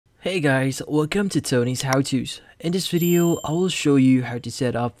Hey guys, welcome to Tony's How To's. In this video, I will show you how to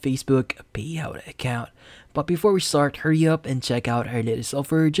set up Facebook Payout account. But before we start, hurry up and check out our latest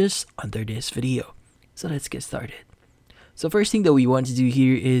offer just under this video. So let's get started. So first thing that we want to do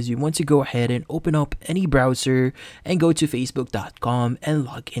here is we want to go ahead and open up any browser and go to facebook.com and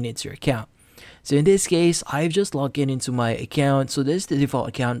log in into your account. So in this case, I've just logged in into my account. So this is the default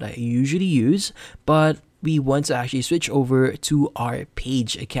account that I usually use, but we want to actually switch over to our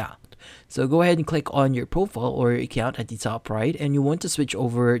page account. So go ahead and click on your profile or account at the top right, and you want to switch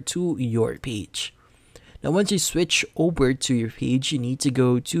over to your page. Now once you switch over to your page, you need to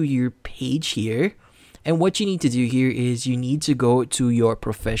go to your page here. And what you need to do here is you need to go to your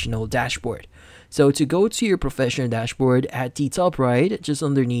professional dashboard. So to go to your professional dashboard at the top right, just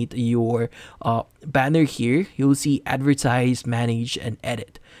underneath your banner here, you'll see advertise, manage, and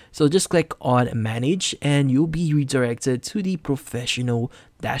edit. So just click on manage and you'll be redirected to the professional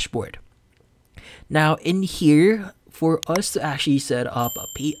dashboard. Now in here, for us to actually set up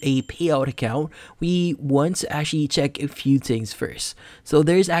a payout account, we want to actually check a few things first. So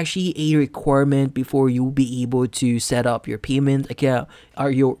there's actually a requirement before you'll be able to set up your payment account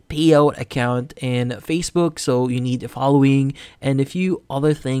or your payout account in Facebook. So you need the following and a few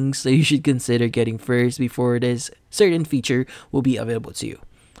other things that you should consider getting first before this certain feature will be available to you.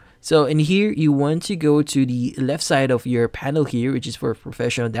 So in here, you want to go to the left side of your panel here, which is for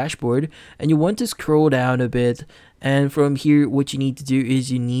professional dashboard, and you want to scroll down a bit. And from here, what you need to do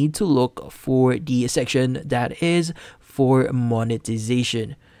is you need to look for the section that is for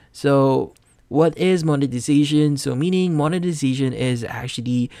monetization. So what is monetization? So meaning monetization is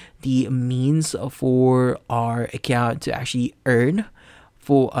actually the means for our account to actually earn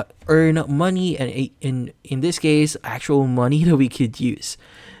money, and in this case, actual money that we could use.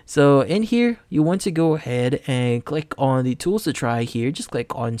 So in here, you want to go ahead and click on the tools to try here. Just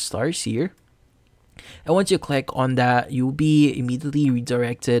click on stars here. And once you click on that, you'll be immediately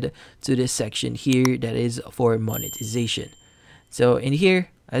redirected to this section here that is for monetization. So in here,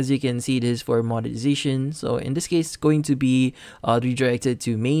 as you can see, this is for monetization. So in this case, it's going to be redirected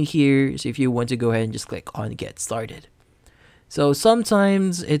to main here. So if you want to go ahead and just click on get started. So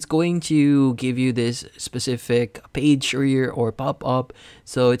sometimes it's going to give you this specific page or pop-up.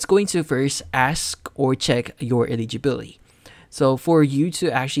 So it's going to first ask or check your eligibility. So for you to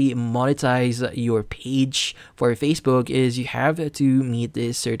actually monetize your page for Facebook is you have to meet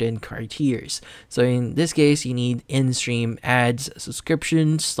this certain criteria. So in this case, you need in-stream ads,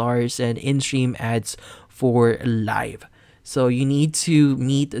 subscription, stars, and in-stream ads for live. So you need to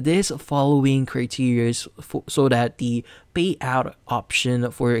meet this following criteria so that the payout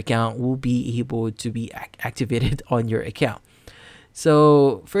option for your account will be able to be activated on your account.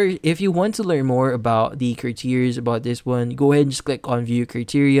 So if you want to learn more about the criteria about this one, go ahead and just click on view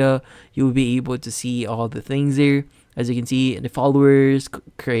criteria. You'll be able to see all the things there. As you can see, the followers,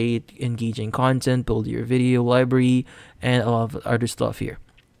 create engaging content, build your video library, and a lot of other stuff here.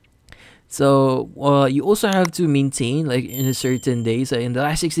 So you also have to maintain like in a certain day. So in the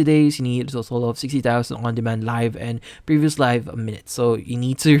last 60 days, you need a total of 60,000 on-demand live and previous live minutes. So you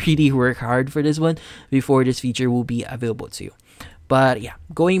need to really work hard for this one before this feature will be available to you. But yeah,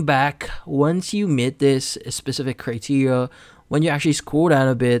 going back, once you meet this specific criteria, when you actually scroll down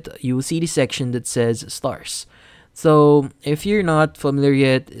a bit, you will see the section that says stars. So if you're not familiar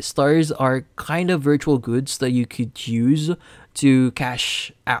yet, stars are kind of virtual goods that you could use to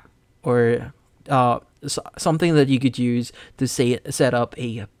cash out, or something that you could use to set up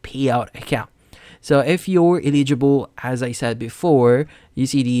a payout account. So if you're eligible, as I said before, you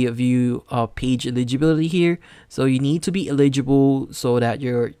see the view page eligibility here. So you need to be eligible so that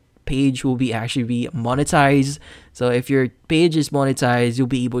your page will actually be monetized. So if your page is monetized, you'll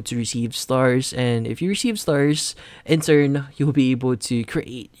be able to receive stars, and if you receive stars, in turn, you'll be able to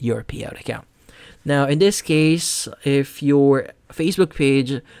create your payout account. Now, in this case, if your Facebook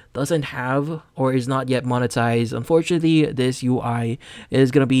page doesn't have or is not yet monetized, unfortunately, this UI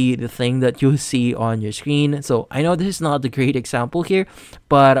is going to be the thing that you'll see on your screen. So I know this is not the great example here,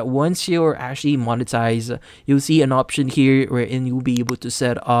 but once you're actually monetized, you'll see an option here wherein you'll be able to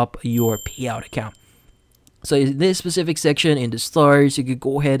set up your payout account. So in this specific section in the stars, you could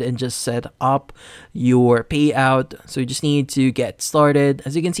go ahead and just set up your payout. So you just need to get started.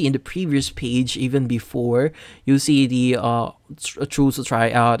 As you can see in the previous page, even before, you see the tools to try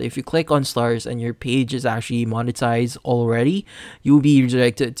out. If you click on stars and your page is actually monetized already, you'll be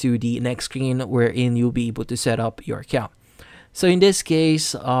redirected to the next screen wherein you'll be able to set up your account. So in this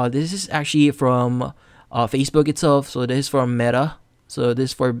case, this is actually from Facebook itself. So this is from Meta. So this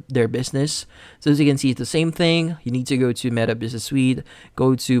is for their business. So as you can see, it's the same thing. You need to go to Meta Business Suite,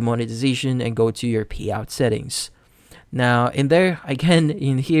 go to monetization, and go to your payout settings. Now in there, again,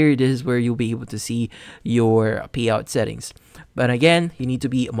 in here, this is where you'll be able to see your payout settings. But again, you need to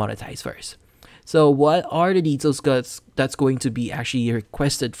be monetized first. So what are the details that's going to be actually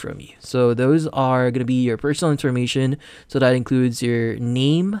requested from you? So those are going to be your personal information. So that includes your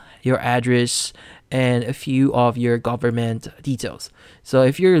name, your address, and a few of your government details. So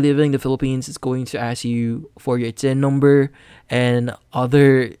if you're living in the Philippines, it's going to ask you for your TIN number and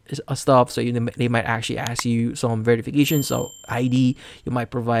other stuff. So they might actually ask you some verification. So ID, you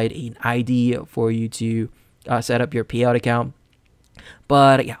might provide an ID for you to set up your payout account.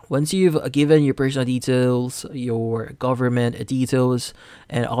 But yeah, once you've given your personal details, your government details,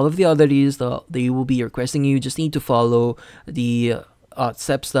 and all of the other details that they will be requesting, you just need to follow the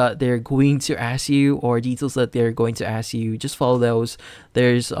steps that they're going to ask you, or details that they're going to ask you. Just follow those.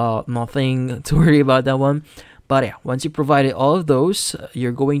 There's nothing to worry about that one. But yeah, once you provided all of those,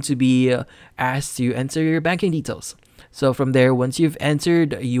 you're going to be asked to enter your banking details. So from there, once you've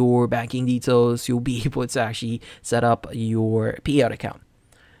entered your banking details, you'll be able to actually set up your payout account.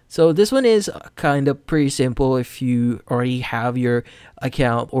 So this one is kind of pretty simple. If you already have your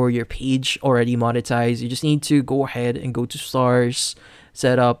account or your page already monetized, you just need to go ahead and go to stars,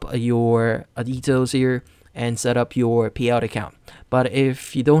 set up your details here, and set up your payout account. But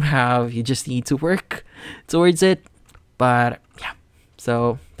if you don't have, you just need to work towards it. But yeah,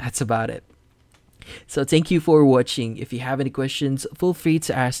 so that's about it. So thank you for watching. If you have any questions, feel free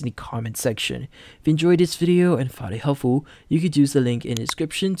to ask in the comment section. If you enjoyed this video and found it helpful, you could use the link in the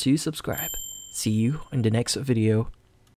description to subscribe. See you in the next video.